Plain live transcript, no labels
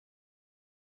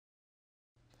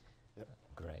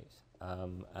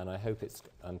and I hope it's,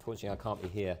 unfortunately I can't be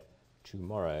here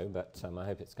tomorrow, but I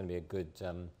hope it's going to be a good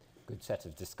set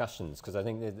of discussions, because I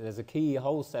think there's a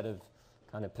whole set of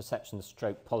kind of perception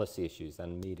stroke policy issues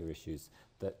and media issues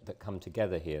that come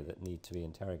together here that need to be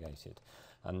interrogated.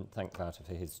 And thank Wouter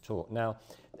for his talk. Now,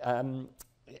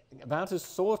 Wouter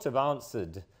sort of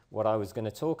answered what I was going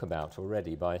to talk about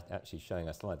already by actually showing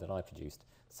a slide that I produced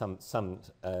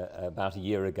about a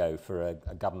year ago for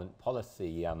a government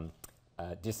policy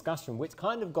discussion, which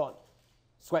kind of got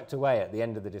swept away at the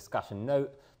end of the discussion.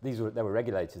 There were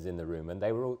regulators in the room, and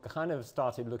they were all kind of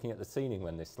started looking at the ceiling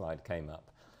when this slide came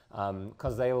up,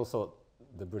 because they all thought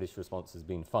the British response has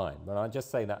been fine. But I'll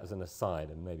just say that as an aside,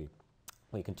 and maybe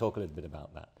we can talk a little bit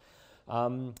about that.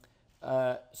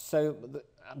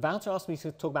 Wouter asked me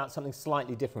to talk about something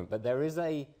slightly different, but there is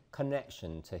a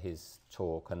connection to his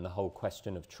talk and the whole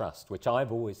question of trust, which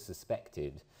I've always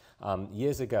suspected.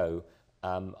 Years ago,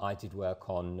 I did work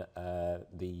on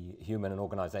the human and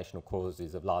organizational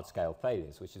causes of large-scale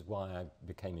failures, which is why I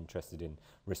became interested in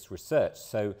risk research.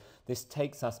 So this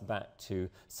takes us back to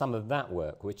some of that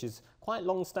work, which is quite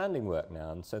long-standing work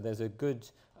now, and so there's a good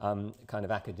kind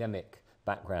of academic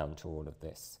background to all of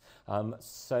this.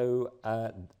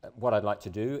 What I'd like to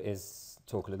do is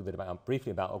talk a little bit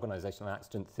briefly about organizational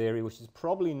accident theory, which is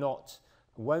probably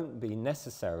won't be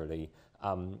necessarily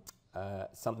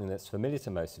something that's familiar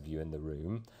to most of you in the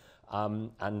room,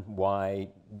 and why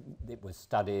it was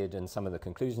studied and some of the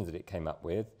conclusions that it came up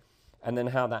with, and then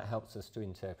how that helps us to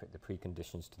interpret the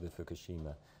preconditions to the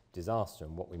Fukushima disaster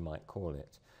and what we might call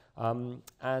it.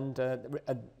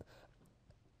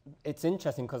 It's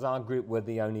interesting because our group were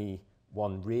the only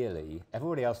one really.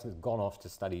 Everybody else has gone off to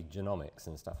study genomics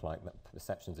and stuff like that,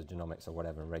 perceptions of genomics or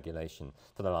whatever, and regulation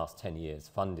for the last 10 years,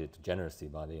 funded generously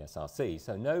by the SRC.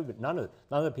 So none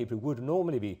of the people who would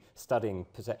normally be studying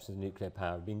perceptions of nuclear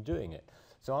power have been doing it.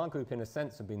 So our group, in a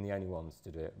sense, have been the only ones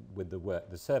to do it with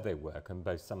the survey work and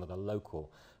both some of the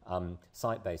local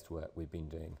site-based work we've been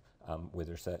doing with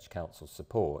Research Council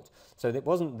support. So it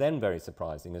wasn't then very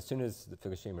surprising. As soon as the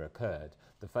Fukushima occurred,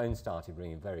 the phone started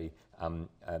ringing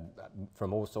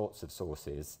from all sorts of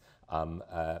sources,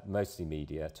 mostly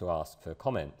media, to ask for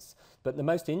comments. But the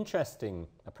most interesting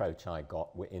approach I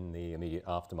got in the immediate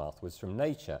aftermath was from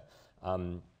Nature.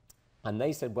 And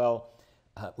they said, well,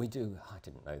 we do, I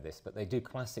didn't know this, but they do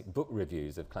classic book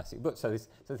reviews of classic books. So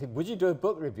they said, would you do a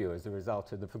book review as a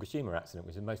result of the Fukushima accident,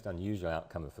 which is the most unusual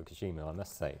outcome of Fukushima, I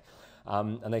must say.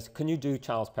 And they said, can you do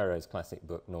Charles Perrow's classic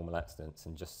book, Normal Accidents,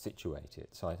 and just situate it?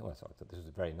 So I thought this was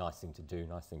a very nice thing to do,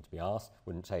 nice thing to be asked.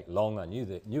 Wouldn't take long. I knew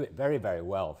it very, very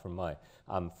well from my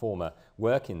former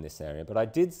work in this area. But I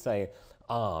did say,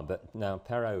 but now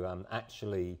Perrow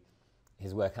actually,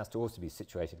 his work has to also be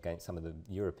situated against some of the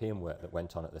European work that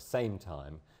went on at the same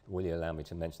time. Will you allow me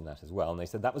to mention that as well? And they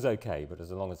said that was okay, but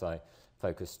as long as I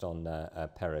focused on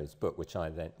Perrow's book, which I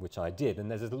did. And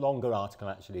there's a longer article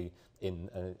actually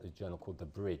in a journal called The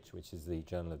Bridge, which is the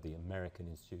journal of the American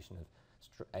Institution of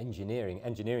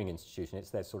Engineering Institution.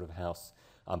 It's their sort of house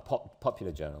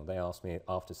popular journal. They asked me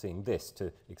after seeing this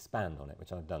to expand on it,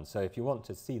 which I've done. So if you want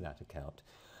to see that account,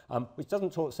 which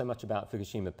doesn't talk so much about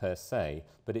Fukushima per se,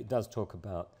 but it does talk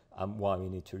about why we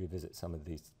need to revisit some of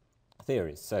these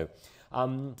theories. So,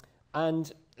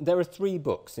 and there are 3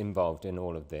 books involved in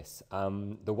all of this.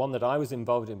 The one that I was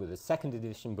involved in was a second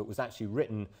edition, but was actually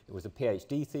written, it was a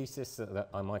PhD thesis that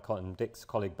my colleague Dick's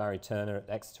colleague Barry Turner at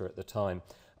Exeter at the time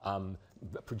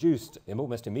produced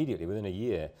almost immediately, within a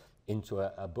year, into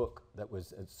a book that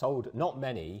was sold, not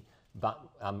many, but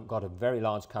got a very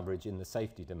large coverage in the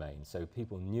safety domain. So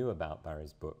people knew about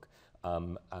Barry's book,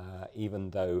 even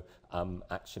though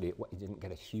actually it didn't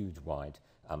get a huge wide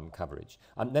coverage.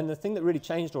 And then the thing that really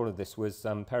changed all of this was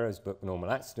Perrow's book, Normal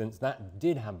Accidents. That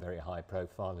did have very high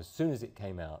profile as soon as it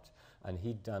came out. And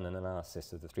he'd done an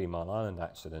analysis of the 3 Mile Island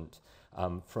accident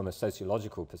from a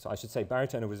sociological perspective. I should say Barry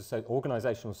Turner was an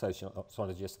organizational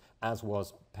sociologist, as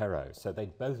was Perrow. So they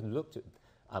both looked at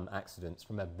accidents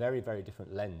from a very, very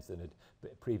different lens than had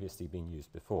previously been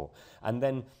used before. And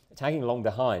then tagging along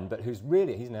behind, but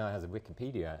he now has a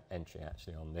Wikipedia entry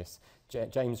actually on this,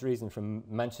 James Reason from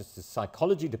Manchester's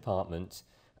psychology department.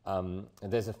 There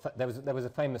was a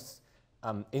famous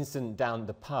incident down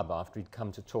the pub after he'd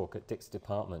come to talk at Dick's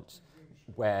department,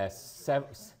 where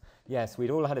yes, we'd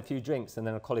all had a few drinks, and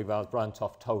then a colleague of ours, Brian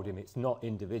Toft, told him it's not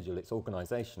individual, it's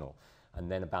organisational.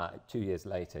 And then about 2 years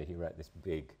later, he wrote this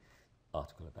big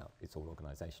article about it's all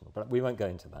organisational, but we won't go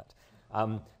into that.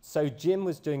 So Jim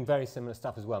was doing very similar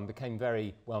stuff as well and became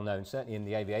very well known, certainly in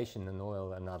the aviation and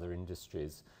oil and other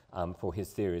industries, for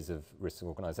his theories of risk of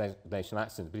organizational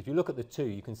accidents. But if you look at the two,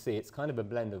 you can see it's kind of a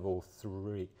blend of all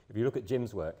three. If you look at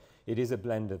Jim's work, it is a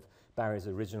blend of Barry's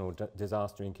original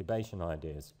disaster incubation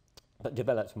ideas, but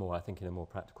developed more, I think, in a more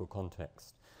practical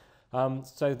context.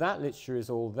 So that literature is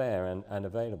all there and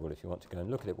available if you want to go and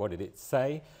look at it. What did it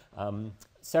say?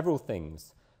 Several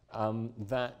things.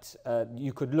 That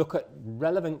you could look at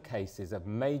relevant cases of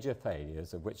major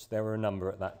failures, of which there were a number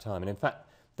at that time. And in fact,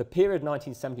 the period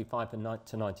 1975 to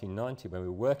 1990, when we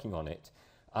were working on it,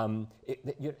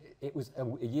 it was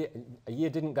a year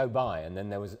didn't go by, and then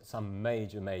there was some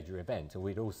major event, and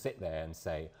we'd all sit there and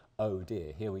say, oh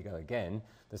dear, here we go again.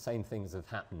 The same things have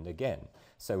happened again.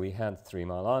 So we had 3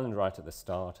 Mile Island right at the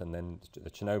start, and then the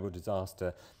Chernobyl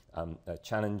disaster,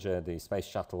 Challenger, the space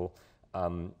shuttle,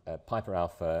 Piper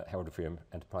Alpha, Herald of Free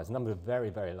Enterprise, a number of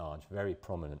very large, very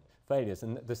prominent failures.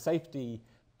 And the safety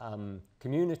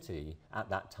community at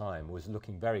that time was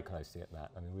looking very closely at that.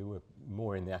 I mean, we were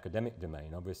more in the academic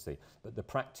domain, obviously, but the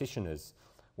practitioners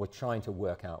were trying to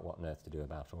work out what on earth to do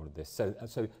about all of this. So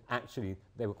actually,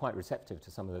 they were quite receptive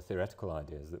to some of the theoretical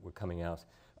ideas that were coming out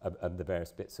of the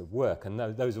various bits of work. And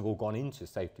those have all gone into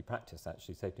safety practice,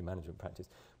 actually, safety management practice,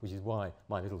 which is why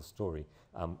my little story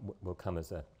will come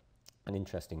as an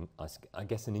interesting, I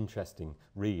guess, an interesting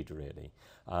read, really.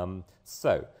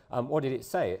 What did it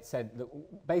say? It said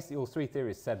that basically all three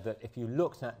theories said that if you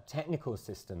looked at technical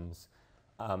systems,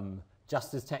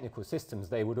 just as technical systems,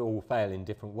 they would all fail in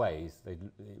different ways.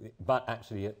 But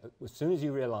actually, as soon as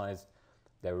you realized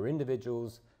there were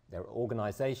individuals, there were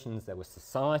organizations, there were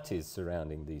societies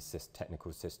surrounding these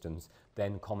technical systems,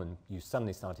 then you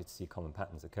suddenly started to see common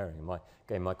patterns occurring.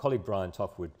 And my colleague Brian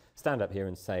Toff would stand up here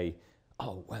and say,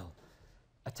 oh, well,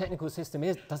 a technical system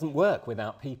doesn't work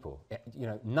without people.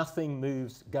 Nothing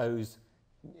goes,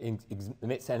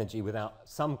 emits energy without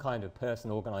some kind of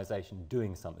person, organization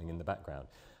doing something in the background.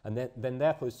 And then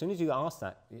therefore, as soon as you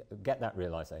get that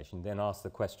realization, then ask the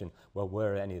question, well,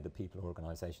 were any of the people or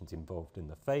organizations involved in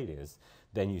the failures?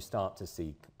 Then you start to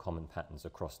see common patterns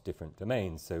across different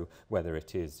domains. So whether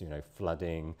it is,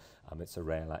 flooding, it's a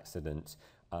rail accident,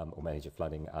 or major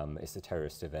flooding, it's a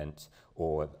terrorist event,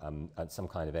 or some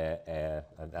kind of air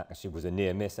that actually was a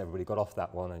near miss. Everybody got off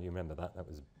that one, and you remember that. That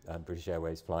was a British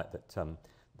Airways flight that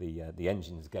the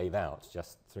engines gave out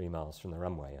just 3 miles from the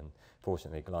runway, and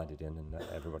fortunately glided in, and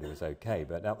everybody was okay.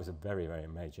 But that was a very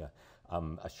major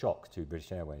a shock to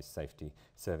British Airways safety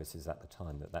services at the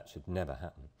time, that should never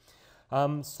happen.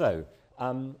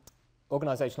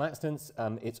 Organizational accidents,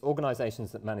 it's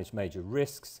organizations that manage major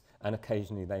risks, and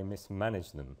occasionally they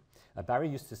mismanage them. Barry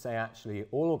used to say, actually,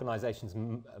 all organizations,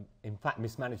 in fact,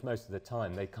 mismanage most of the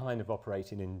time. They kind of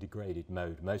operate in degraded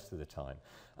mode most of the time.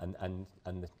 And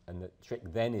the trick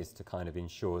then is to kind of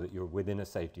ensure that you're within a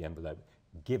safety envelope,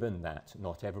 given that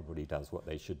not everybody does what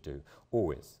they should do,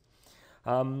 always.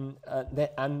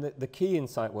 The key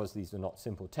insight was these are not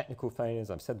simple technical failures.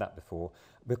 I've said that before,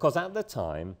 because at the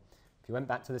time, if you went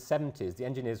back to the 70s, the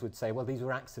engineers would say, well, these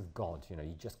were acts of God.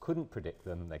 You just couldn't predict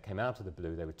them. They came out of the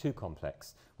blue. They were too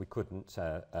complex. We couldn't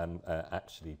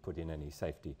actually put in any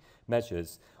safety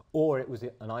measures. Or it was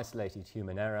an isolated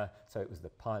human error, so it was the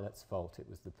pilot's fault. It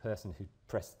was the person who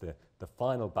pressed the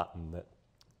final button that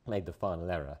made the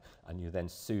final error, and you then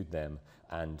sued them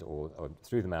or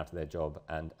threw them out of their job.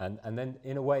 And then,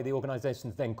 in a way, the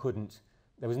organizations then couldn't.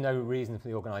 There was no reason for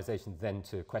the organizations then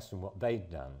to question what they'd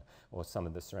done or some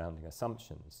of the surrounding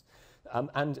assumptions.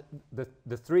 And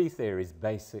the three theories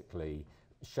basically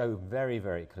show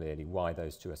very clearly why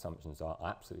those two assumptions are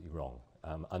absolutely wrong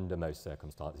under most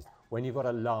circumstances. When you've got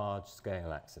a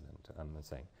large-scale accident, I'm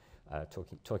saying,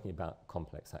 talking about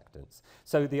complex accidents.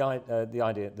 So the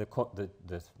idea,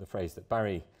 the phrase that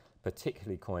Barry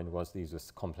particularly coined was these were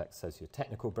complex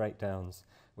socio-technical breakdowns,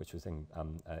 which was then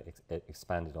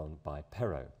expanded on by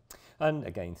Perrow. And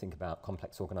again, think about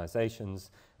complex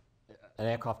organizations. An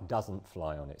aircraft doesn't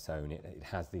fly on its own. It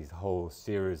has these whole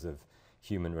series of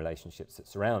human relationships that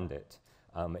surround it.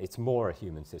 It's more a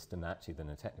human system, actually, than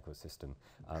a technical system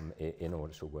in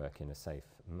order to work in a safe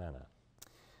manner.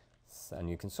 And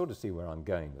you can sort of see where I'm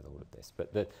going with all of this.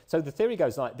 So the theory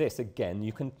goes like this. Again,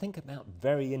 you can think about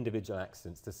very individual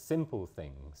accidents, the simple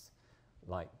things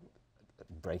like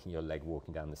breaking your leg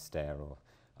walking down the stair, or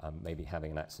maybe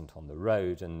having an accident on the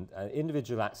road. And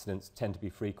individual accidents tend to be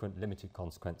frequent, limited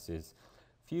consequences,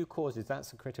 few causes.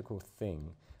 That's a critical thing.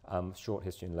 Short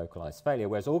history and localized failure.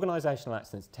 Whereas organizational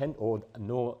accidents or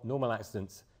normal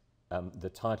accidents, the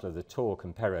title of the talk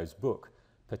and Perrow's book,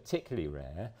 particularly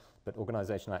rare, but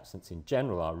organizational accidents in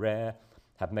general are rare,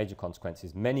 have major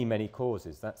consequences, many, many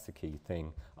causes, that's the key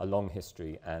thing, a long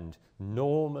history, and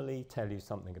normally tell you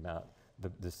something about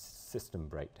the system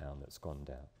breakdown that's gone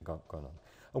on.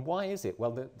 And why is it?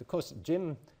 Well, of course,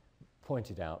 Jim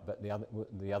pointed out, but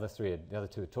the other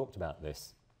two had talked about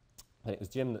this. And it was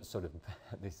Jim that sort of,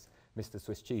 this Mr.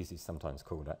 Swiss cheese he's sometimes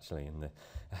called actually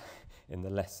in the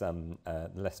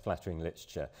less flattering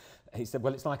literature. He said,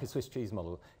 well, it's like a Swiss cheese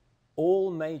model.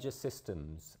 All major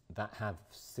systems that have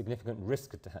significant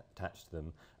risk attached to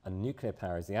them, and nuclear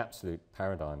power is the absolute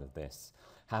paradigm of this,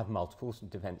 have multiple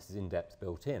defences in depth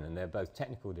built in, and they're both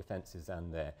technical defences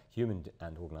and they're human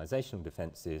and organisational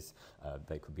defences.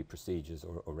 They could be procedures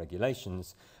or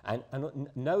regulations, and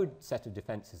no set of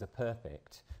defences are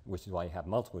perfect, which is why you have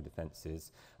multiple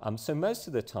defences. So most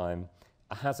of the time,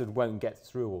 a hazard won't get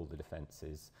through all the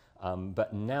defences,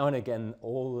 but now and again,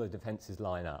 all the defences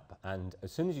line up, and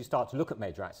as soon as you start to look at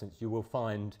major accidents, you will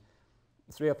find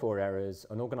 3 or 4 errors,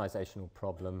 an organisational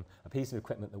problem, a piece of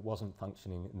equipment that wasn't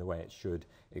functioning in the way it should,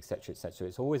 etc., etc.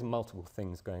 It's always multiple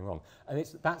things going wrong. And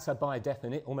that's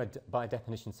a almost by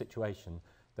definition situation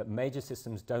that major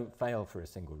systems don't fail for a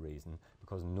single reason,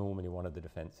 because normally one of the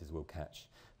defences will catch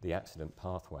the accident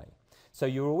pathway. So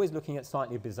you're always looking at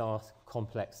slightly bizarre,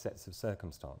 complex sets of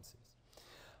circumstances.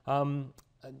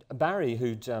 Barry,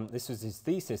 this was his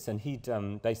thesis, and he'd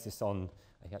based this on,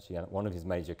 actually, one of his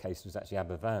major cases was actually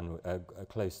Aberfan,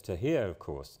 close to here, of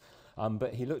course.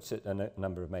 But he looked at a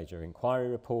number of major inquiry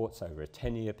reports over a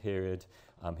 10-year period.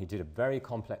 He did a very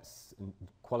complex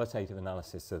qualitative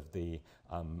analysis of the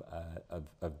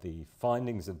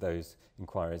findings of those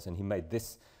inquiries, and he made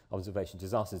this observation: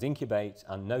 disasters incubate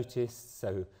unnoticed,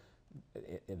 so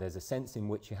there's a sense in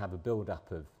which you have a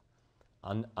build-up of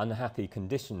unhappy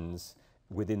conditions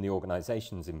within the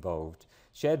organisations involved,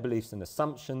 shared beliefs and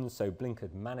assumptions, so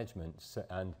blinkered management,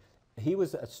 and he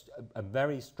was a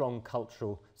very strong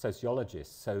cultural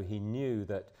sociologist, so he knew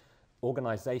that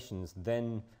organisations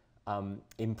then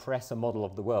impress a model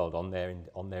of the world on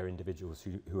their individuals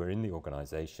who are in the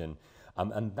organisation,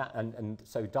 and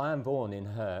so Diane Vaughan, in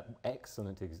her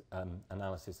excellent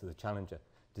analysis of the Challenger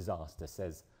disaster,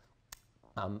 says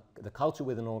the culture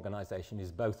within an organisation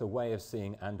is both a way of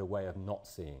seeing and a way of not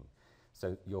seeing.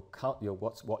 So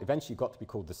what eventually got to be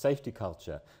called the safety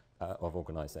culture of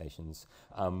organisations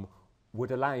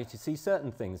would allow you to see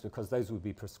certain things, because those would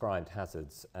be prescribed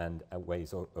hazards and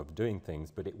ways of doing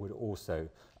things, but it would also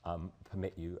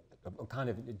permit you kind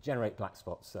of generate black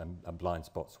spots and blind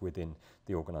spots within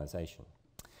the organisation.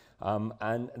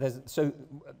 And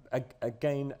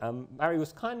again, Barry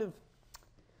was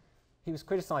he was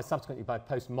criticised subsequently by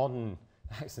postmodern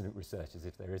accident researchers,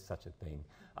 if there is such a thing,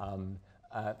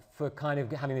 for kind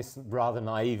of having this rather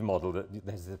naive model that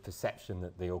there's a perception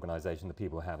that the organisation, the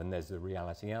people have, and there's a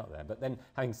reality out there. But then,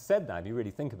 having said that, if you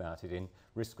really think about it in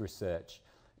risk research,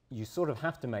 you sort of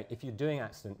have to make, if you're doing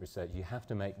accident research, you have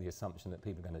to make the assumption that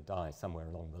people are going to die somewhere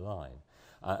along the line.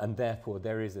 And therefore,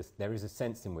 there is a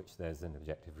sense in which there's an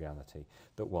objective reality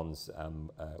that one's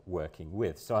working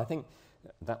with. So I think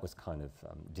that was kind of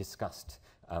discussed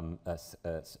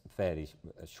fairly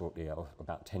shortly,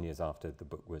 about 10 years after the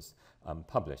book was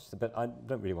published. But I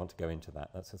don't really want to go into that.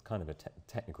 That's kind of a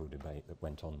technical debate that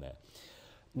went on there.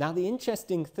 Now, the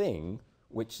interesting thing,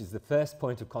 which is the first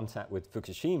point of contact with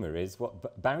Fukushima, is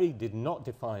what Barry did not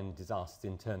define disaster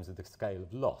in terms of the scale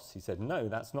of loss. He said, no,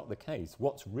 that's not the case.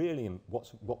 What's really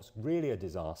a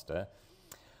disaster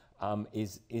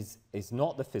is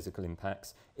not the physical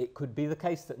impacts. It could be the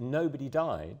case that nobody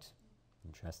died.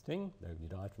 Interesting, nobody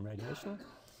died from radiation.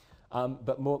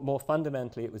 But more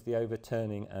fundamentally, it was the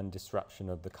overturning and disruption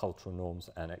of the cultural norms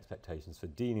and expectations for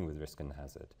dealing with risk and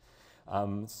hazard.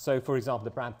 So, for example,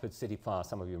 the Bradford City fire,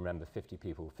 some of you remember 50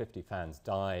 people, 50 fans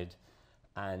died,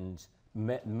 and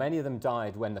many of them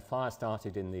died when the fire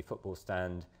started in the football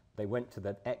stand. They went to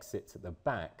the exits at the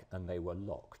back and they were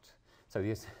locked. So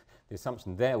the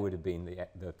assumption there would have been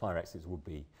the fire exits would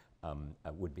be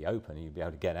open and you'd be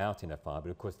able to get out in a fire, but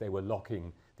of course they were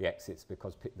locking the exits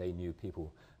because they knew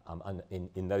people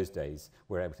in those days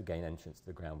were able to gain entrance to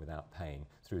the ground without paying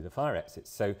through the fire exits.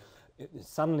 So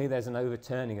suddenly there's an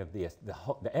overturning of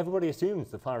everybody assumes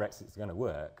the fire exits are going to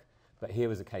work, but here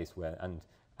was a case where, and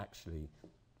actually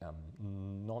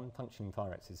non-functioning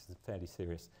fire exits is a fairly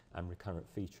serious and recurrent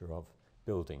feature of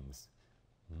buildings.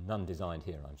 None designed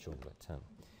here, I'm sure, but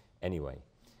anyway.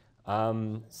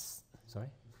 Sorry?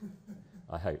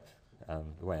 I hope.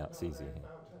 The way out's easy here.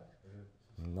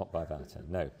 Not by Valter,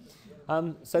 no.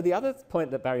 So the other point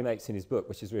that Barry makes in his book,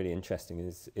 which is really interesting,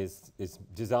 is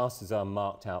disasters are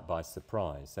marked out by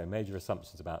surprise. So major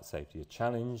assumptions about safety are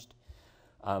challenged,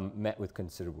 met with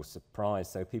considerable surprise.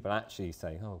 So people actually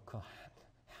say, oh, God,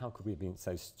 how could we have been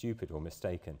so stupid or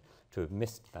mistaken to have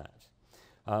missed that?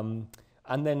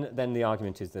 And then the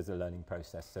argument is there's a learning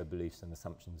process, so beliefs and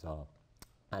assumptions are,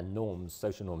 and norms,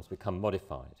 social norms, become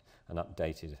modified and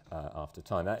updated after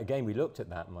time. Again, we looked at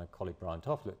that, and my colleague Brian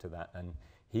Toff looked at that, and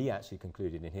he actually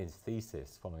concluded in his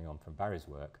thesis, following on from Barry's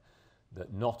work,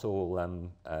 that not all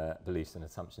beliefs and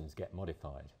assumptions get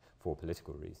modified for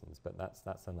political reasons, but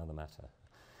that's another matter.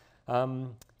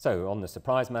 So on the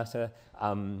surprise matter,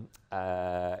 and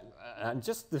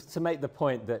just to make the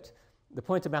point that the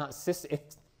point about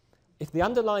if the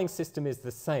underlying system is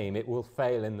the same, it will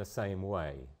fail in the same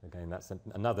way. Again, that's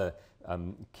another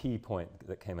key point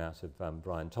that came out of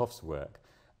Brian Toff's work,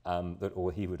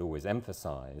 that he would always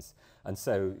emphasize. And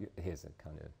so here's a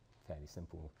kind of fairly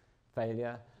simple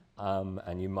failure,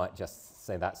 and you might just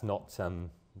say that's not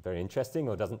very interesting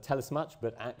or doesn't tell us much,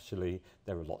 but actually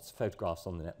there are lots of photographs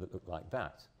on the net that look like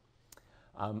that.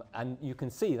 And you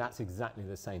can see that's exactly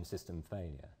the same system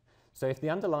failure. So if the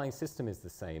underlying system is the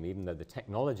same, even though the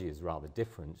technology is rather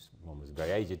different, one was a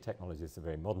very aged technology, it's a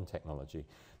very modern technology,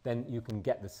 then you can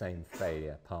get the same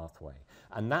failure pathway.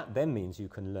 And that then means you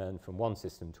can learn from one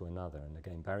system to another. And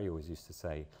again, Barry always used to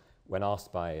say, when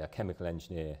asked by a chemical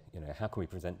engineer, how can we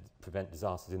prevent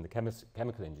disasters in the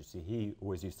chemical industry, he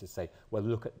always used to say, well,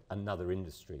 look at another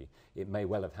industry. It may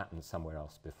well have happened somewhere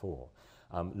else before.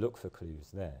 Look for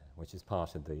clues there, which is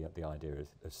part of the idea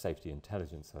of safety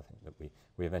intelligence, I think, that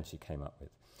we eventually came up with.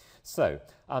 So,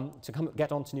 to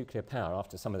get on to nuclear power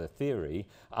after some of the theory,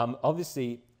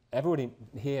 obviously, everybody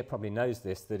here probably knows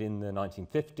this, that in the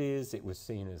 1950s, it was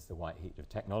seen as the white heat of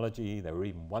technology. There were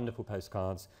even wonderful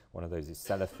postcards. One of those is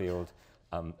Sellafield.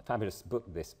 Fabulous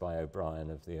book, this, by O'Brien,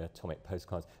 of the atomic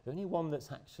postcards. There's only one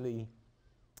that's actually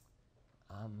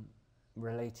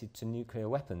related to nuclear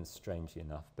weapons, strangely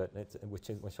enough, but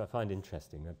which I find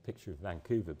interesting, a picture of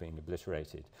Vancouver being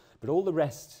obliterated. But all the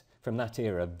rest from that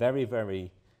era are very,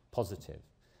 very positive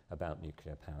about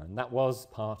nuclear power, and that was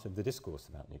part of the discourse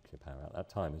about nuclear power at that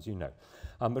time, as you know.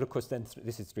 But of course, then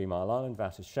this is 3 Mile Island.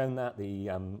 Vat has shown that. The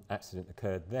accident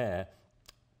occurred there.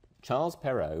 Charles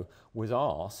Perrow was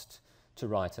asked to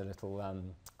write a little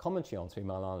commentary on 3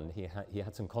 Mile Island. He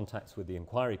had some contacts with the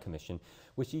Inquiry Commission,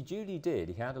 which he duly did.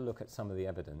 He had a look at some of the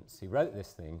evidence. He wrote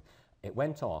this thing. It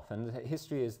went off, and the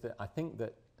history is that I think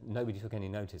that nobody took any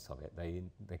notice of it. They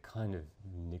kind of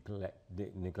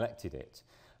neglected it.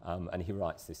 And he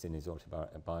writes this in his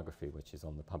autobiography, which is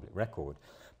on the public record.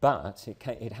 But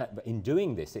in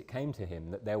doing this, it came to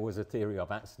him that there was a theory of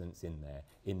accidents in there,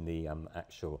 in the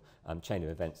actual chain of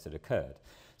events that occurred.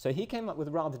 So he came up with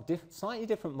a rather slightly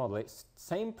different model. It's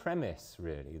same premise,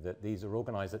 really, that these are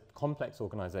complex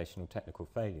organizational technical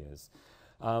failures.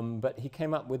 But he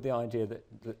came up with the idea that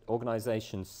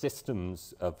organization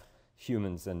systems of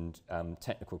humans and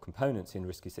technical components in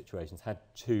risky situations had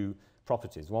two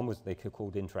properties. One was they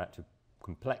called interactive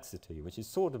complexity, which is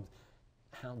sort of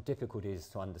how difficult it is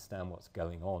to understand what's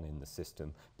going on in the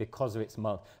system because of its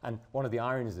and one of the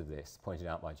ironies of this, pointed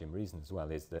out by Jim Reason as well,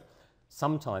 is that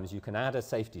sometimes you can add a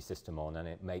safety system on and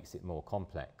it makes it more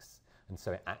complex, and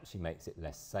so it actually makes it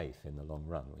less safe in the long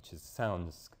run, which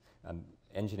sounds,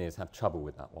 engineers have trouble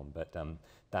with that one, but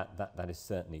that is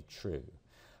certainly true.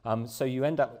 So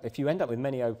if you end up with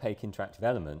many opaque interactive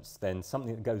elements, then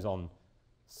something that goes on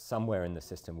somewhere in the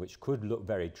system which could look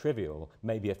very trivial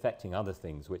may be affecting other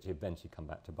things which eventually come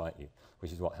back to bite you,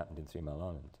 which is what happened in 3 Mile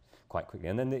Island quite quickly.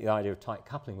 And then the idea of tight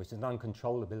coupling, which is an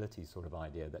uncontrollability sort of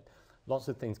idea, that lots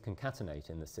of things concatenate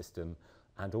in the system,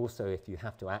 and also if you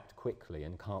have to act quickly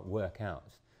and can't work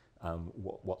out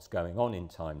what's going on in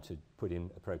time to put in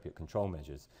appropriate control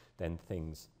measures, then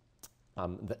things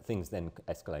then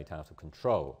escalate out of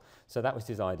control. So that was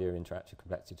his idea of interactive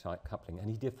complexity tight coupling, and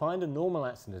he defined a normal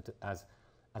accident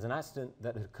as an accident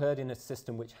that occurred in a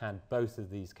system which had both of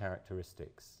these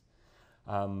characteristics.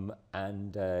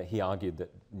 He argued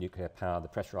that nuclear power, the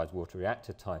pressurized water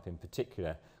reactor type in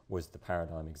particular, was the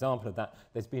paradigm example of that.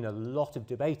 There's been a lot of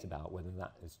debate about whether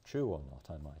that is true or not,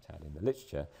 I might add, in the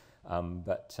literature.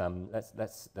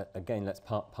 Let's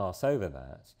pass over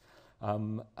that.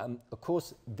 Of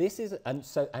course, this is, and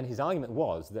his argument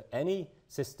was that any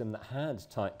system that had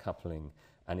tight coupling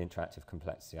and interactive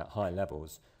complexity at high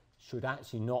levels should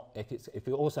actually not, if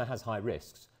it also has high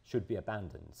risks, should be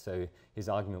abandoned. So his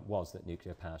argument was that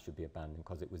nuclear power should be abandoned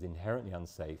because it was inherently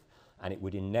unsafe and it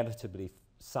would inevitably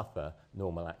suffer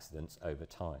normal accidents over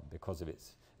time because of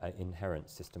its inherent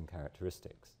system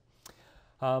characteristics.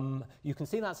 You can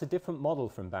see that's a different model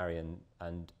from Barry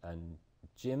and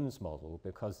Jim's model,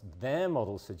 because their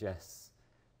model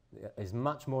is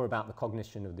much more about the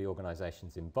cognition of the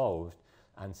organizations involved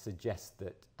and suggests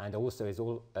that, and also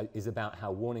is about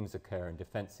how warnings occur and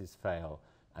defenses fail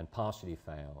and partially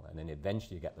fail, and then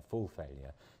eventually you get the full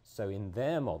failure. So in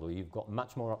their model, you've got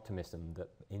much more optimism that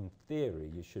in theory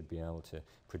you should be able to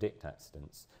predict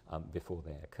accidents before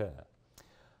they occur.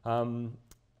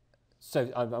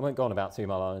 So I won't go on about 3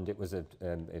 Mile Island. It was there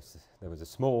was a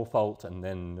small fault, and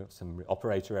then some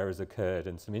operator errors occurred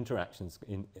and some interactions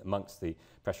amongst the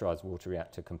pressurized water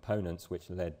reactor components, which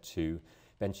led to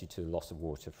eventually to loss of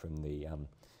water from the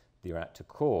reactor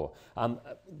core.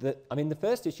 The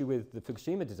first issue with the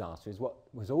Fukushima disaster is what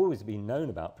was always been known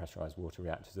about pressurized water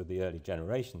reactors of the early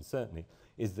generation, certainly,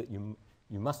 is that you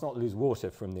must not lose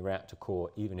water from the reactor core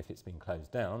even if it's been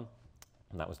closed down.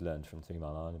 And that was learned from 3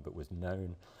 Mile Island, but was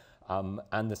known.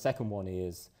 And the second one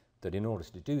is that in order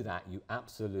to do that, you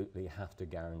absolutely have to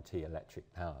guarantee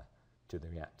electric power to the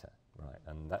reactor. Right,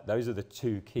 and those are the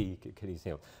two key Achilles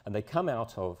heels. And they come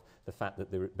out of the fact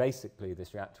that basically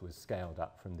this reactor was scaled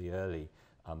up from the early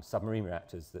submarine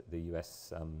reactors that the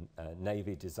US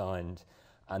Navy designed,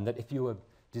 and that if you were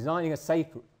designing a safe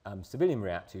civilian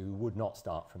reactor, you would not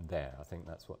start from there. I think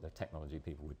that's what the technology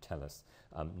people would tell us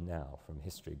now from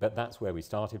history. But that's where we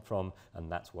started from,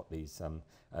 and that's what these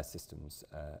systems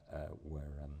were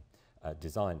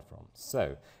designed from.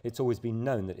 So it's always been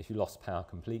known that if you lost power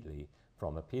completely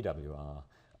from a PWR,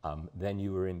 then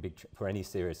you were in for any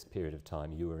serious period of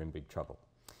time, you were in big trouble.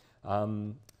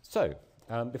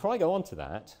 Before I go on to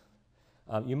that,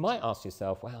 you might ask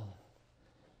yourself, well,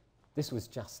 this was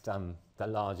just the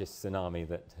largest tsunami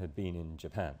that had been in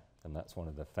Japan, and that's one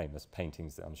of the famous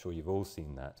paintings that I'm sure you've all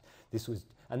seen that. This was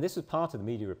part of the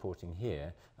media reporting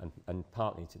here, and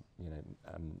partly to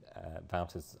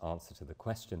Wouter's answer to the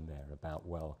question there about,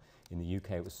 well, in the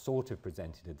UK it was sort of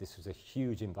presented that this was a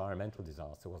huge environmental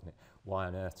disaster, wasn't it? Why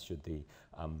on earth should the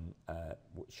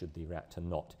reactor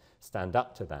not stand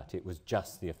up to that? It was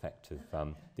just the effect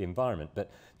of the environment. But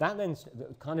that then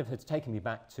kind of has taken me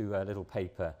back to a little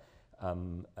paper,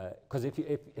 because if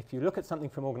you look at something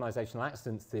from organizational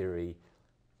accidents theory,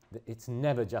 it's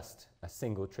never just a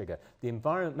single trigger. The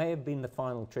environment may have been the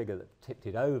final trigger that tipped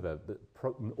it over, but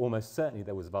almost certainly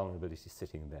there was vulnerability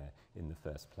sitting there in the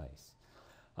first place.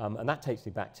 And that takes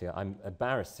me back to, I'm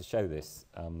embarrassed to show this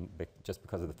just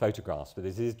because of the photographs, but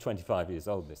this is 25 years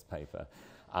old, this paper.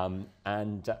 A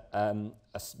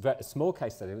small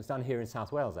case study, it was done here in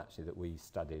South Wales actually, that we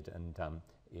studied, and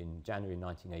in January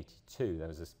 1982 there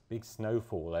was this big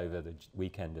snowfall over the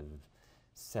weekend of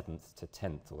 7th to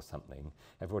 10th or something.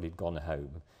 Everybody had gone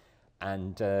home,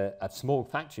 and a small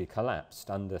factory collapsed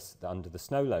under the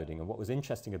snow loading. And what was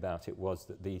interesting about it was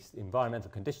that the environmental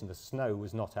condition, the snow,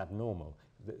 was not abnormal.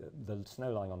 The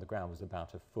snow lying on the ground was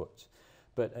about a foot.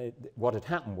 But what had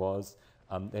happened was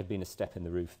there had been a step in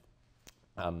the roof.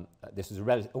 This was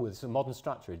this is a modern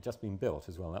structure. It had just been built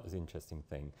as well. That was the interesting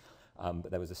thing.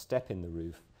 But there was a step in the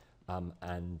roof, let's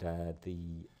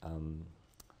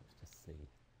just see.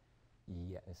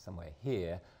 Yeah, it's somewhere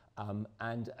here.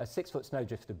 And a 6-foot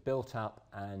snowdrift had built up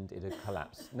and it had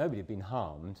collapsed. Nobody had been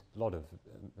harmed. A lot of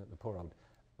the poor old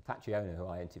factory owner who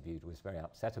I interviewed was very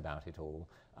upset about it all,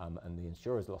 and the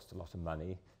insurers lost a lot of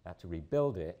money. They had to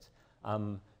rebuild it.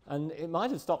 And it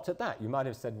might have stopped at that. You might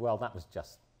have said, well, that was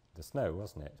just the snow,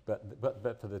 wasn't it?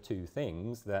 But for the two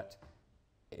things, that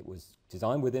it was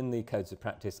designed within the codes of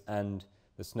practice and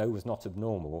the snow was not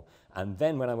abnormal. And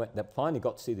then when I finally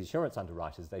got to see the insurance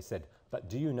underwriters, they said, but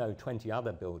do you know 20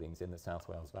 other buildings in the South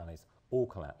Wales valleys all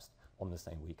collapsed on the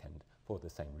same weekend for the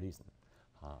same reason?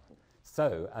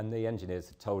 So, and the engineers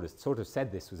had told us, sort of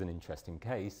said this was an interesting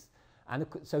case, and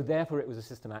so therefore it was a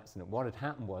system accident. What had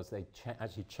happened was they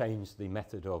actually changed the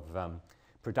method of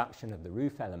production of the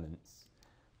roof elements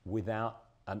without,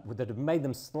 that had made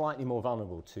them slightly more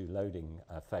vulnerable to loading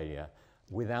failure,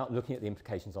 without looking at the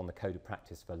implications on the code of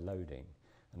practice for loading.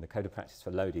 And the code of practice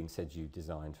for loading said you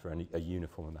designed for a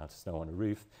uniform amount of snow on a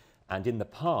roof. And in the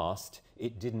past,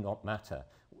 it did not matter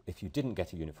if you didn't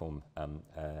get a uniform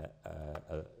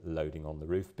loading on the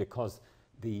roof, because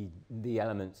the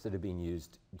elements that had been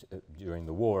used during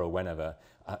the war or whenever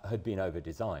had been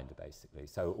over-designed, basically.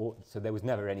 So there was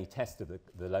never any test of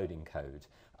the loading code.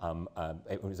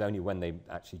 It was only when they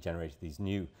actually generated these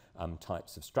new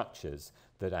types of structures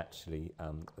that actually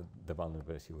the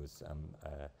vulnerability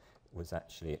was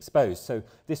actually exposed. So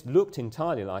this looked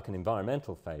entirely like an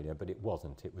environmental failure, but it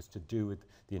wasn't. It was to do with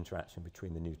the interaction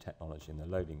between the new technology and the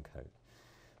loading code.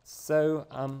 So,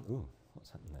 ooh,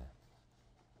 what's happened there?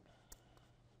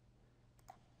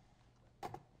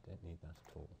 Don't need that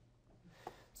at all.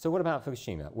 So what about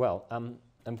Fukushima? Well, and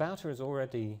Wouter has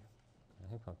already, I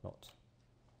hope I've not,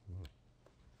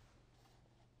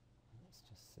 let's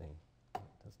just see. It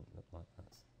doesn't look like that.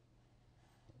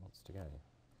 wants to go.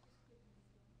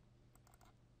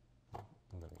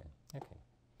 There we go. Okay,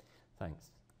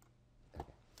 thanks.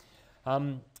 Okay.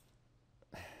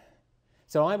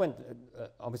 So I went,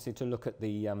 obviously, to look at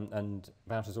the, and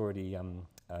Wouter's already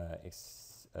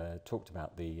talked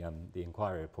about the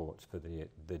inquiry report for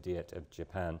the Diet of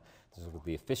Japan, sort of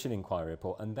the official inquiry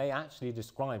report, and they actually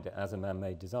described it as a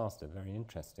man-made disaster. Very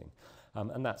interesting.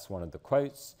 And that's one of the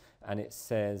quotes, and it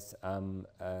says,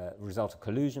 result of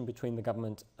collusion between the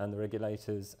government and the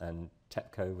regulators and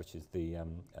TEPCO, which is the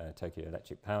Tokyo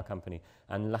Electric Power Company,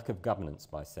 and lack of governance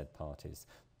by said parties.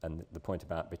 And the point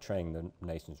about betraying the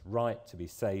nation's right to be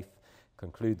safe,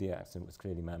 conclude the accident was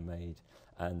clearly man-made,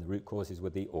 and the root causes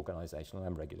were the organisational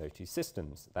and regulatory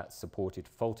systems that supported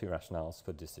faulty rationales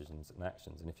for decisions and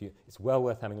actions. And it's well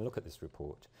worth having a look at this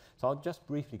report. So I'll just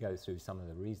briefly go through some of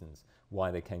the reasons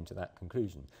why they came to that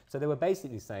conclusion. So they were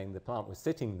basically saying the plant was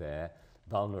sitting there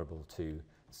vulnerable to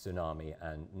tsunami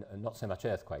and not so much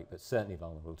earthquake, but certainly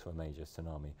vulnerable to a major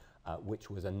tsunami, which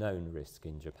was a known risk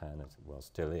in Japan, as well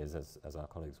still is, as our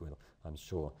colleagues will, I'm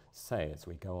sure, say as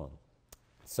we go on.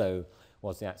 So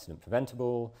was the accident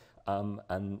preventable?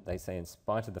 And they say in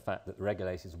spite of the fact that the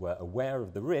regulators were aware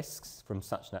of the risks from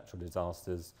such natural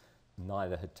disasters,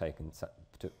 neither had taken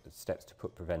steps to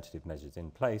put preventative measures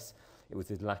in place. It was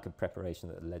this lack of preparation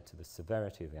that led to the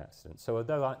severity of the accident. So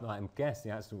although I guess the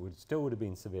accident still would have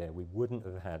been severe, we wouldn't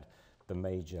have had the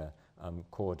major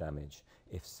core damage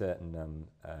if certain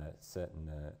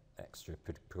extra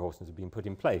precautions had been put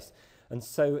in place. And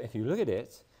so if you look at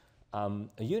it,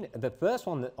 the first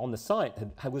one on the site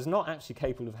was not actually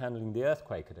capable of handling the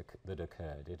earthquake that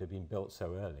occurred. It had been built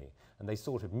so early. And they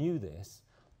sort of knew this,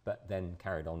 but then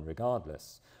carried on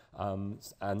regardless.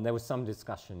 And there was some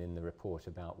discussion in the report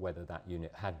about whether that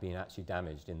unit had been actually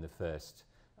damaged in the first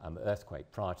earthquake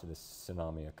prior to the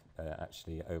tsunami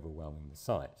actually overwhelming the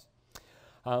site.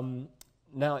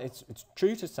 Now, it's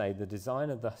true to say the design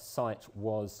of the site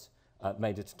was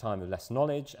made at a time of less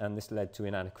knowledge, and this led to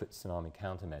inadequate tsunami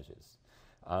countermeasures.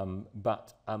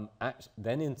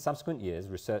 Then in subsequent years,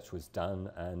 research was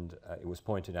done, and it was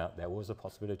pointed out there was a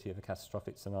possibility of a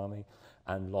catastrophic tsunami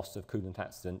and loss of coolant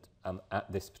accident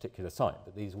at this particular site.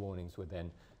 But these warnings were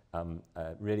then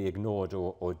really ignored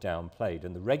or downplayed,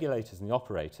 and the regulators and the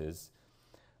operators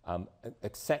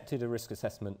accepted a risk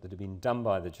assessment that had been done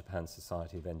by the Japan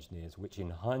Society of Engineers, which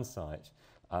in hindsight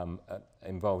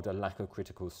involved a lack of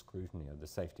critical scrutiny of the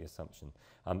safety assumption.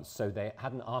 So they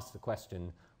hadn't asked the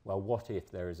question, well, what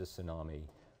if there is a tsunami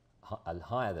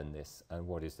higher than this, and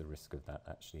what is the risk of that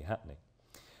actually happening?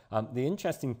 The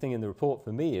interesting thing in the report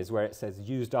for me is where it says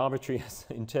used arbitrary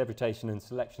interpretation and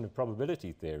selection of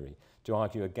probability theory to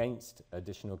argue against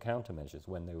additional countermeasures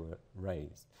when they were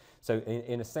raised. So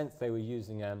in a sense, they were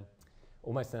using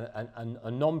almost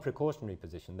a non-precautionary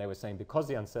position. They were saying because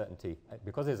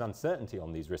there's uncertainty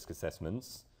on these risk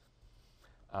assessments,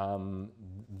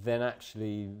 then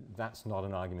actually that's not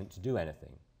an argument to do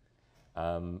anything.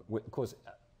 Of course,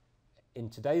 in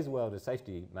today's world of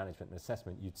safety management and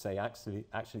assessment, you'd say actually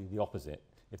the opposite.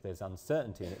 If there's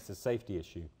uncertainty and it's a safety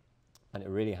issue, and it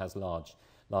really has large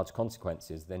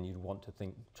consequences, then you'd want to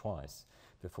think twice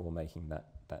before making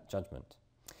that judgment.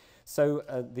 So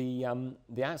the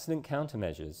accident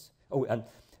countermeasures. Oh,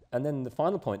 and then the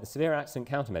final point, the severe accident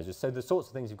countermeasures. So the sorts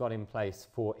of things you've got in place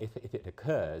for if it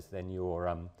occurs, then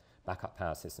your backup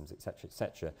power systems, et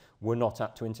cetera, were not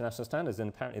up to international standards. And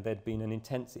apparently there'd been an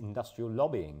intense industrial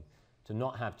lobbying to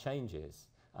not have changes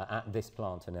at this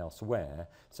plant and elsewhere.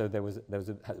 So there was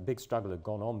a big struggle had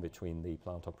gone on between the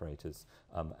plant operators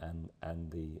and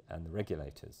the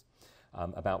regulators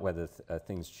about whether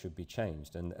things should be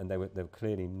changed. And there were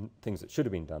clearly things that should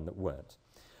have been done that weren't.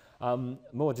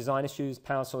 More design issues.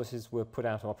 Power sources were put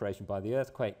out of operation by the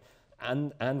earthquake,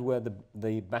 and were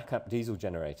the backup diesel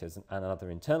generators and other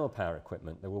internal power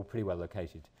equipment. They were all pretty well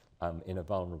located in a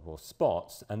vulnerable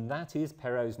spots, and that is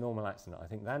Perot's normal accident. I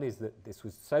think that is that this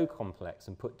was so complex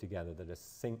and put together that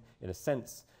in a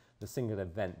sense the single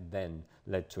event then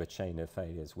led to a chain of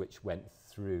failures which went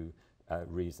through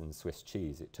reasoned Swiss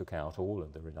cheese. It took out all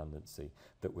of the redundancy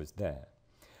that was there.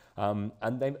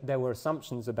 And there were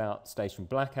assumptions about station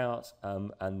blackout,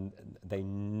 and they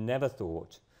never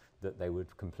thought that they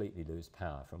would completely lose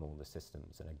power from all the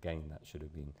systems. And again, that should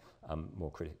have been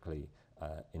more critically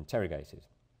interrogated.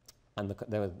 And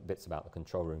there were bits about the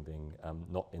control room being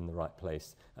not in the right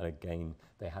place. And again,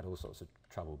 they had all sorts of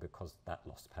trouble because that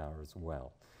lost power as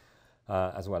well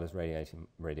as radiation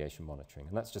monitoring.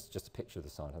 And that's just a picture of the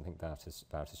site. I think Wout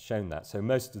has shown that. So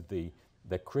most of the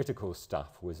critical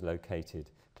stuff was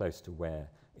located close to where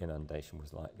inundation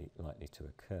was likely to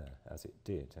occur, as it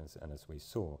did, and as we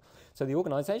saw. So the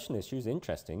organisational issue is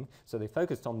interesting. So they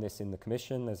focused on this in the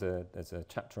commission. There's a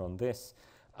chapter on this,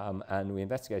 and we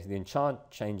investigated the in-charge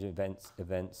change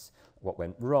events, what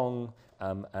went wrong,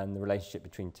 and the relationship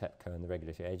between TEPCO and the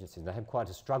regulatory agencies. They had quite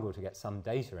a struggle to get some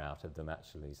data out of them,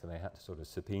 actually, so they had to sort of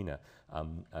subpoena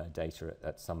data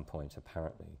at some point,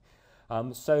 apparently.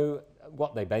 So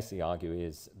what they basically argue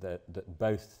is that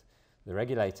both the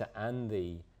regulator and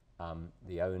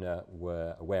the owner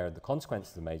were aware of the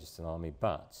consequences of the major tsunami,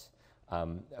 but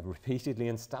repeatedly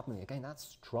and stubbornly, again,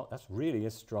 that's really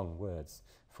is strong words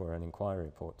for an inquiry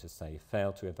report to say,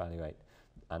 failed to evaluate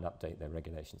and update their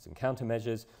regulations and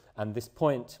countermeasures. And this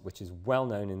point, which is well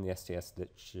known in the STS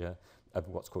literature, of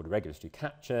what's called a regulatory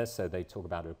capture. So they talk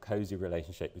about a cozy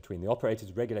relationship between the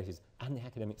operators, regulators, and the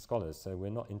academic scholars. So we're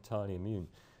not entirely immune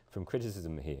from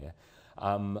criticism here.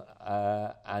 And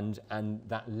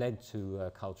that led to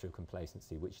a culture of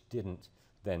complacency, which didn't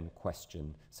then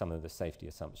question some of the safety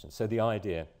assumptions. So the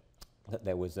idea that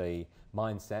there was a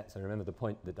mindset, so remember the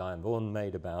point that Diane Vaughan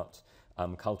made about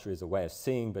culture is a way of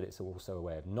seeing, but it's also a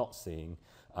way of not seeing,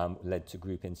 led to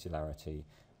group insularity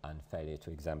and failure to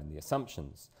examine the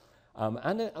assumptions.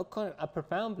 And a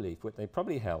profound belief, which they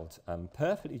probably held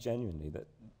perfectly genuinely, that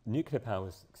nuclear power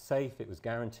was safe, it was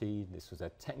guaranteed, this was a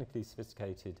technically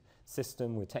sophisticated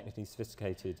system with technically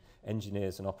sophisticated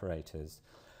engineers and operators.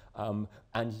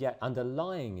 And yet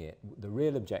underlying it, the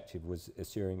real objective was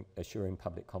assuring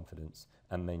public confidence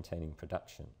and maintaining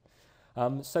production.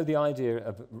 So the idea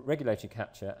of regulatory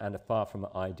capture and a far from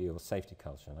ideal safety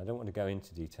culture. And I don't want to go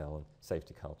into detail on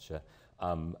safety culture,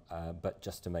 but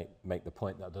just to make the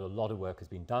point that a lot of work has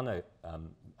been done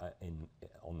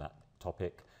on that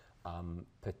topic,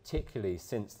 particularly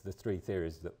since the three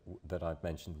theories that I've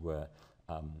mentioned were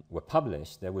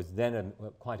published. There was then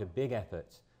quite a big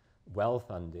effort,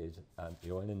 well-funded.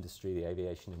 The oil industry, the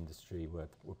aviation industry were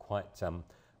quite,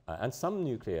 and some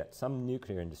nuclear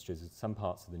industries, some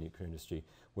parts of the nuclear industry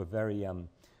were very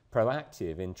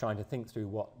proactive in trying to think through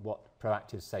what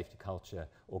proactive safety culture,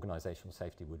 organisational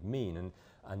safety would mean,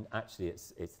 and actually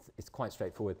it's quite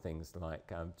straightforward things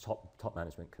like top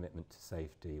management commitment to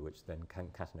safety, which then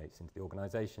concatenates into the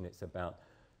organisation. It's about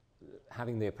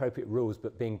having the appropriate rules,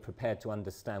 but being prepared to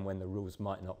understand when the rules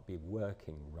might not be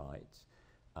working right,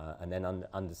 and then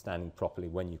understanding properly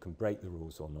when you can break the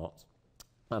rules or not,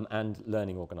 and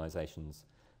learning organisations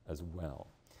as well.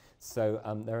 So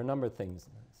there are a number of things.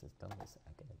 This has done this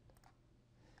again.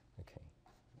 Okay,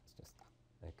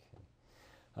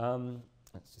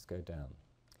 let's just go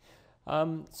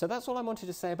down. So that's all I wanted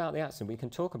to say about the accident. We can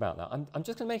talk about that. I'm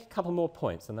just going to make a couple more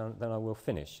points, and then I will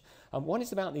finish. One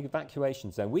is about the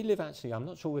evacuation zone. We live actually, I'm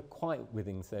not sure we're quite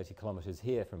within 30 kilometres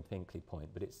here from Finkley Point,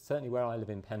 but it's certainly where I live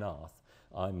in Penarth.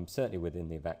 I'm certainly within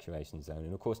the evacuation zone.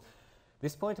 And of course,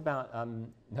 this point about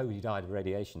nobody died of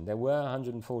radiation, there were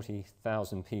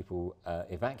 140,000 people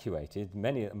evacuated.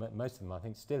 Most of them, I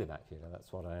think, still evacuated.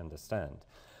 That's what I understand.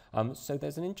 So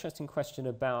there's an interesting question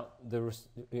about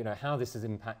how this has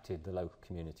impacted the local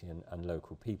community and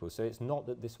local people. So it's not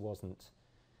that this wasn't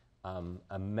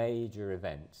a major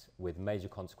event with major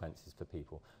consequences for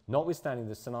people. Notwithstanding,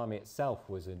 the tsunami itself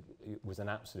was an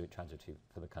absolute tragedy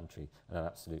for the country and an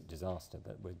absolute disaster,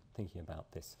 but we're thinking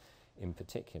about this in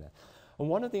particular. And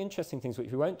one of the interesting things,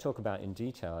 which we won't talk about in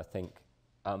detail, I think,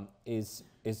 is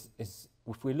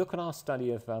if we look at our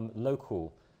study of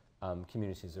local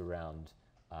communities around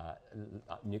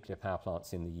nuclear power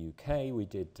plants in the UK, we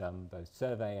did both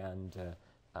survey and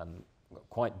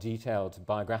quite detailed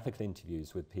biographical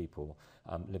interviews with people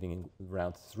living in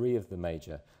around 3 of the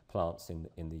major plants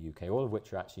in the UK, all of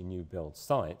which are actually new build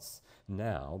sites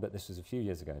now, but this was a few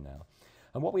years ago now.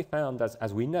 And what we found,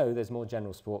 as we know, there's more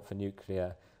general support for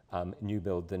nuclear new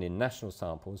build than in national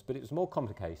samples, but it was more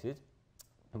complicated,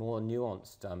 more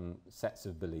nuanced sets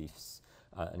of beliefs,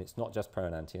 and it's not just pro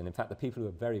and anti. And in fact, the people who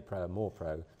are very pro are more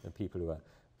pro than people who are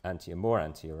anti are more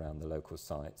anti around the local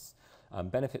sites.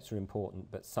 Benefits are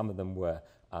important, but some of them were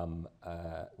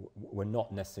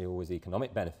not necessarily always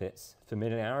economic benefits.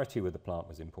 Familiarity with the plant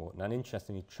was important, and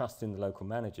interestingly, trust in the local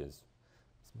managers.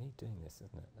 It's me doing this,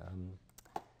 isn't it?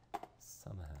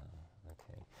 Somehow,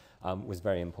 okay, was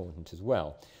very important as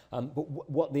well. But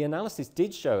what the analysis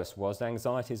did show us was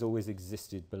anxieties always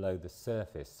existed below the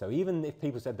surface. So even if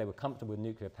people said they were comfortable with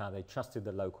nuclear power, they trusted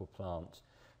the local plant,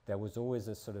 there was always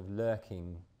a sort of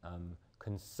lurking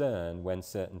concern when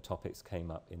certain topics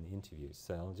came up in the interviews.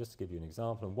 So I'll just give you an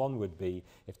example, and one would be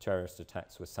if terrorist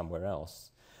attacks were somewhere else.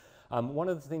 One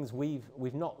of the things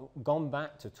we've not gone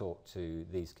back to talk to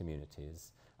these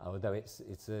communities, although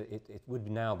it would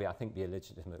now be, I think, be a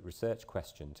legitimate research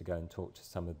question to go and talk to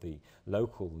some of the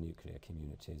local nuclear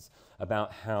communities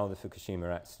about how the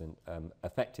Fukushima accident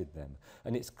affected them.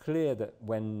 And it's clear that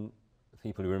when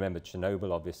people who remember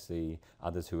Chernobyl, obviously,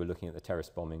 others who were looking at the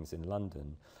terrorist bombings in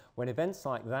London, when events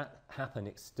like that happen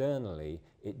externally,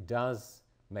 it does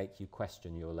make you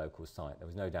question your local site. There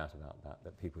was no doubt about that,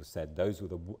 that people said those were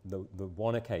the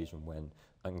one occasion when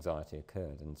anxiety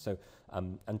occurred. And so,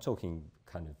 and talking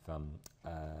kind of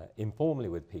informally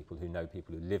with people who know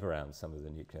people who live around some of the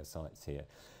nuclear sites here,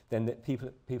 then that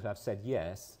people have said,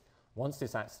 yes, once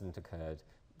this accident occurred,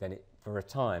 then for a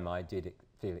time I did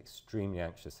feel extremely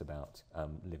anxious about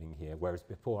living here, whereas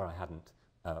before I hadn't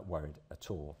worried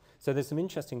at all. So there's some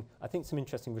interesting, I think some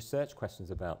interesting research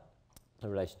questions about the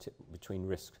relationship between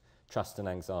risk, trust and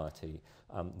anxiety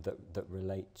that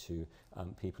relate to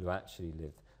people who actually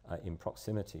live in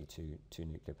proximity to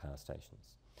nuclear power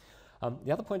stations.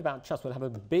 The other point about trust, we'll have a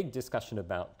big discussion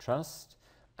about trust,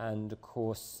 and of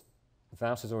course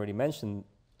Wout has already mentioned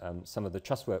some of the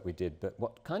trust work we did, but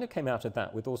what kind of came out of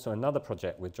that with also another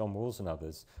project with John Walls and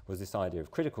others was this idea of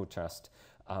critical trust,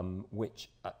 which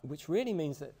really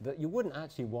means that you wouldn't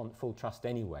actually want full trust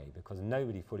anyway, because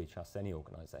nobody fully trusts any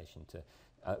organisation to.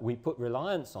 We put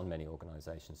reliance on many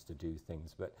organisations to do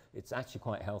things, but it's actually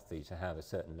quite healthy to have a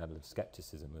certain level of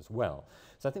scepticism as well.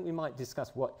 So I think we might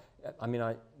discuss what,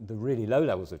 the really low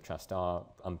levels of trust are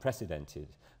unprecedented,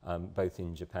 both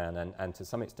in Japan and to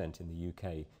some extent in the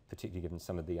UK, particularly given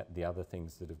some of the other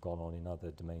things that have gone on in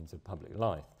other domains of public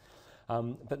life.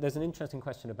 But there's an interesting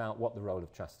question about what the role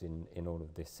of trust in all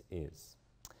of this is.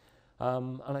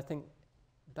 And I think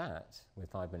that, with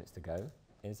 5 minutes to go,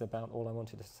 is about all I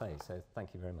wanted to say. So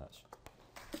thank you very much.